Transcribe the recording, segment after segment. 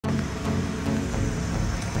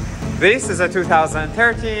This is a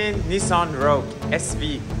 2013 Nissan Rogue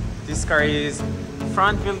SV. This car is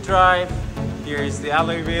front wheel drive. Here is the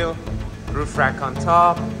alloy wheel, roof rack on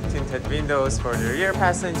top, tinted windows for the rear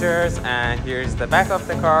passengers, and here's the back of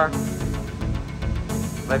the car.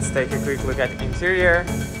 Let's take a quick look at the interior.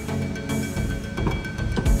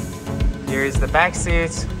 Here is the back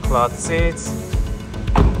seats, cloth seats.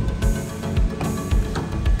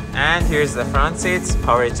 And here's the front seats,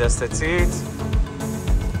 power adjusted seats.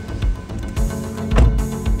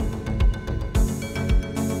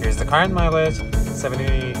 Here's the current mileage,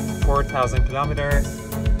 74,000 kilometers.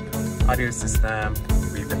 Audio system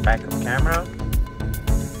with the backup camera.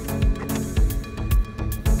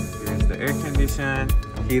 Here's the air condition,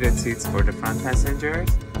 heated seats for the front passengers,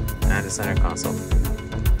 and the center console.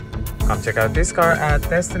 Come check out this car at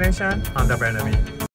destination Honda Burnaby.